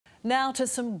Now to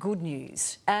some good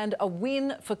news and a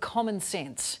win for common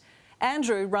sense.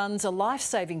 Andrew runs a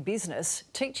life-saving business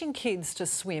teaching kids to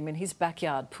swim in his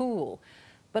backyard pool.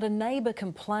 But a neighbour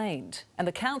complained and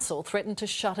the council threatened to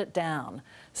shut it down.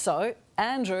 So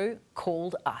Andrew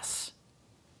called us.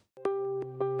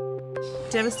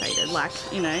 Devastated,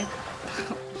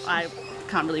 I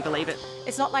can't really believe it.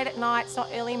 It's not late at night, it's not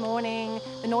early morning,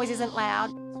 the noise isn't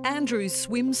loud. Andrew's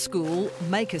swim school,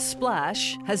 Make a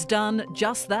Splash, has done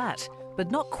just that,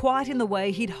 but not quite in the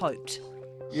way he'd hoped.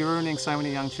 You're ruining so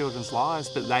many young children's lives,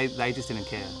 but they just didn't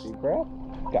care.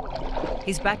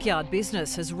 His backyard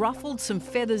business has ruffled some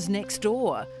feathers next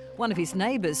door. One of his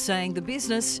neighbours saying the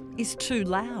business is too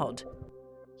loud.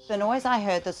 The noise I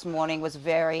heard this morning was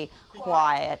very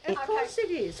quiet. Of course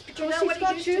it is, because he's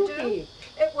got you here.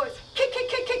 It was kick, kick,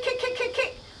 kick, kick, kick, kick, kick,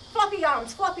 kick, floppy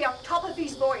arms, top of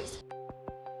his voice.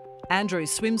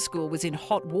 Andrew's swim school was in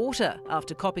hot water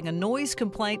after copping a noise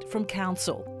complaint from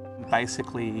council.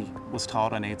 Basically was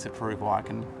told I need to prove why I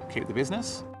can keep the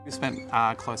business. We spent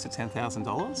close to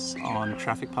 $10,000 on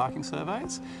traffic parking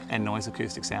surveys and noise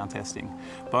acoustic sound testing,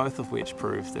 both of which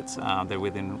prove that they're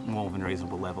within more than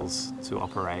reasonable levels to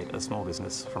operate a small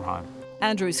business from home.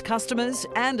 Andrew's customers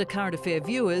and A Current Affair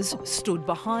viewers stood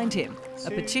behind him. A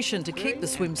petition to keep the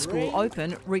swim school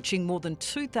open reaching more than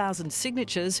 2,000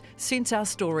 signatures since our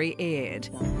story aired.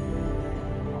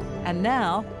 And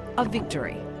now, a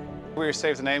victory. We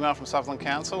received an email from Sutherland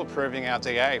Council approving our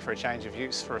DA for a change of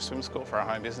use for a swim school for our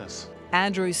home business.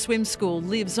 Andrew's swim school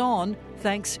lives on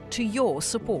thanks to your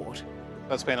support.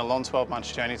 It's been a long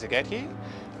 12-month journey to get here,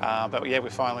 but yeah, we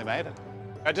finally made it.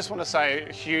 I just want to say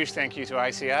a huge thank you to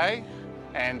ACA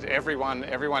and everyone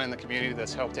in the community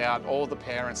that's helped out, all the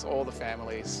parents, all the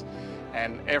families,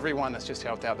 and everyone that's just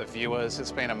helped out, the viewers.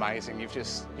 It's been amazing.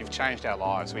 You've changed our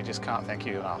lives. We just can't thank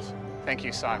you enough. Thank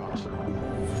you so much.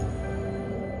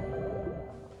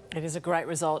 It is a great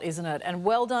result, isn't it? And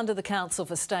well done to the council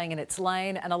for staying in its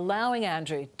lane and allowing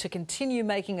Andrew to continue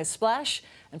making a splash.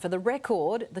 And for the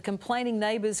record, the complaining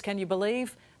neighbours, can you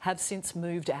believe, have since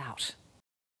moved out.